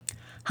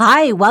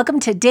Hi,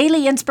 welcome to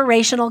Daily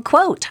Inspirational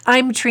Quote.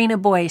 I'm Trina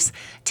Boyce.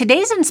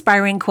 Today's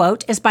inspiring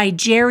quote is by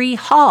Jerry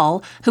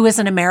Hall, who is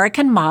an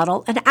American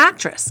model and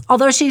actress,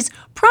 although she's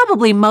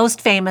probably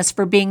most famous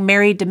for being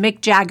married to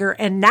Mick Jagger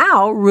and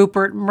now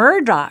Rupert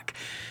Murdoch.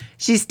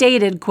 She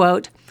stated,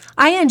 quote,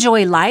 "I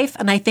enjoy life,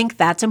 and I think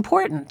that's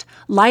important.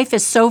 Life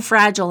is so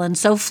fragile and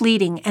so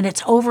fleeting, and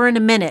it's over in a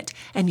minute,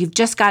 and you've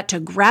just got to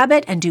grab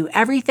it and do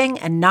everything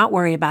and not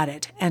worry about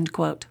it," end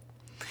quote.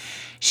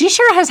 She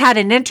sure has had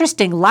an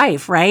interesting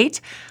life, right?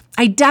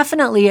 I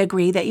definitely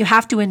agree that you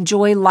have to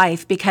enjoy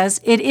life because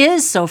it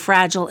is so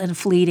fragile and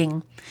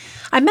fleeting.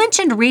 I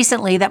mentioned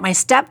recently that my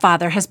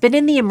stepfather has been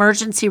in the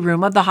emergency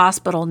room of the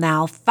hospital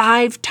now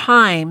 5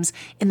 times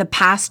in the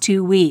past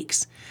 2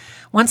 weeks.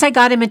 Once I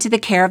got him into the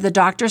care of the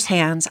doctor's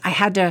hands, I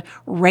had to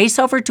race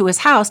over to his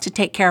house to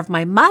take care of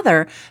my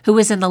mother, who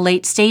was in the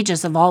late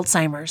stages of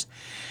Alzheimer's.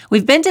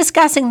 We've been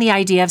discussing the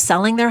idea of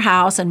selling their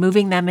house and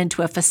moving them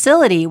into a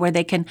facility where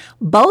they can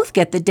both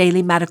get the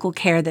daily medical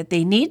care that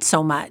they need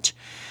so much.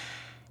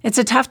 It's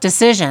a tough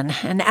decision,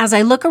 and as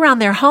I look around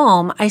their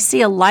home, I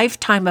see a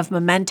lifetime of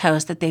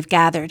mementos that they've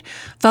gathered,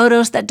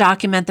 photos that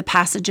document the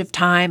passage of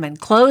time, and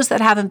clothes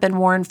that haven't been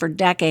worn for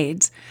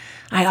decades.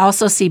 I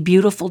also see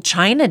beautiful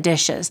china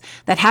dishes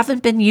that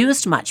haven't been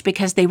used much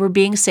because they were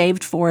being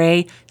saved for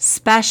a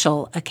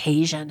special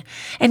occasion,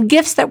 and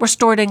gifts that were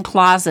stored in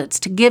closets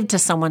to give to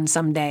someone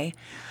someday.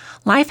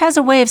 Life has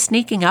a way of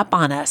sneaking up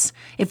on us.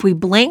 If we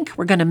blink,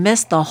 we're going to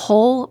miss the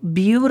whole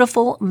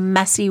beautiful,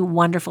 messy,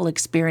 wonderful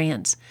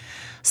experience.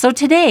 So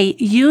today,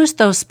 use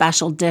those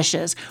special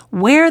dishes,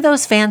 wear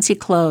those fancy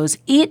clothes,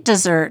 eat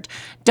dessert.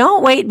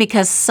 Don't wait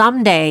because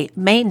someday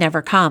may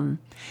never come.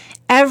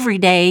 Every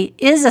day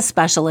is a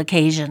special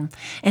occasion.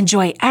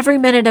 Enjoy every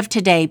minute of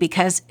today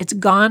because it's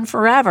gone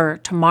forever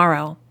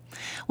tomorrow.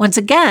 Once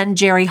again,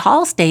 Jerry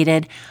Hall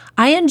stated,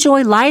 "I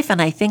enjoy life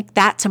and I think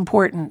that's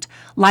important.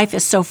 Life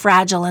is so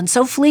fragile and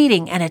so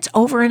fleeting and it's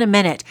over in a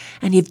minute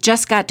and you've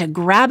just got to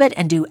grab it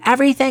and do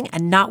everything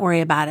and not worry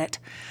about it."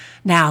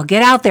 Now,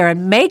 get out there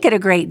and make it a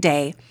great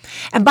day.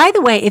 And by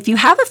the way, if you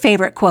have a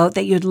favorite quote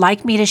that you'd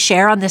like me to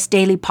share on this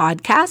daily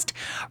podcast,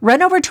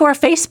 run over to our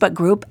Facebook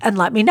group and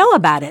let me know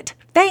about it.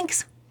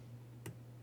 Thanks.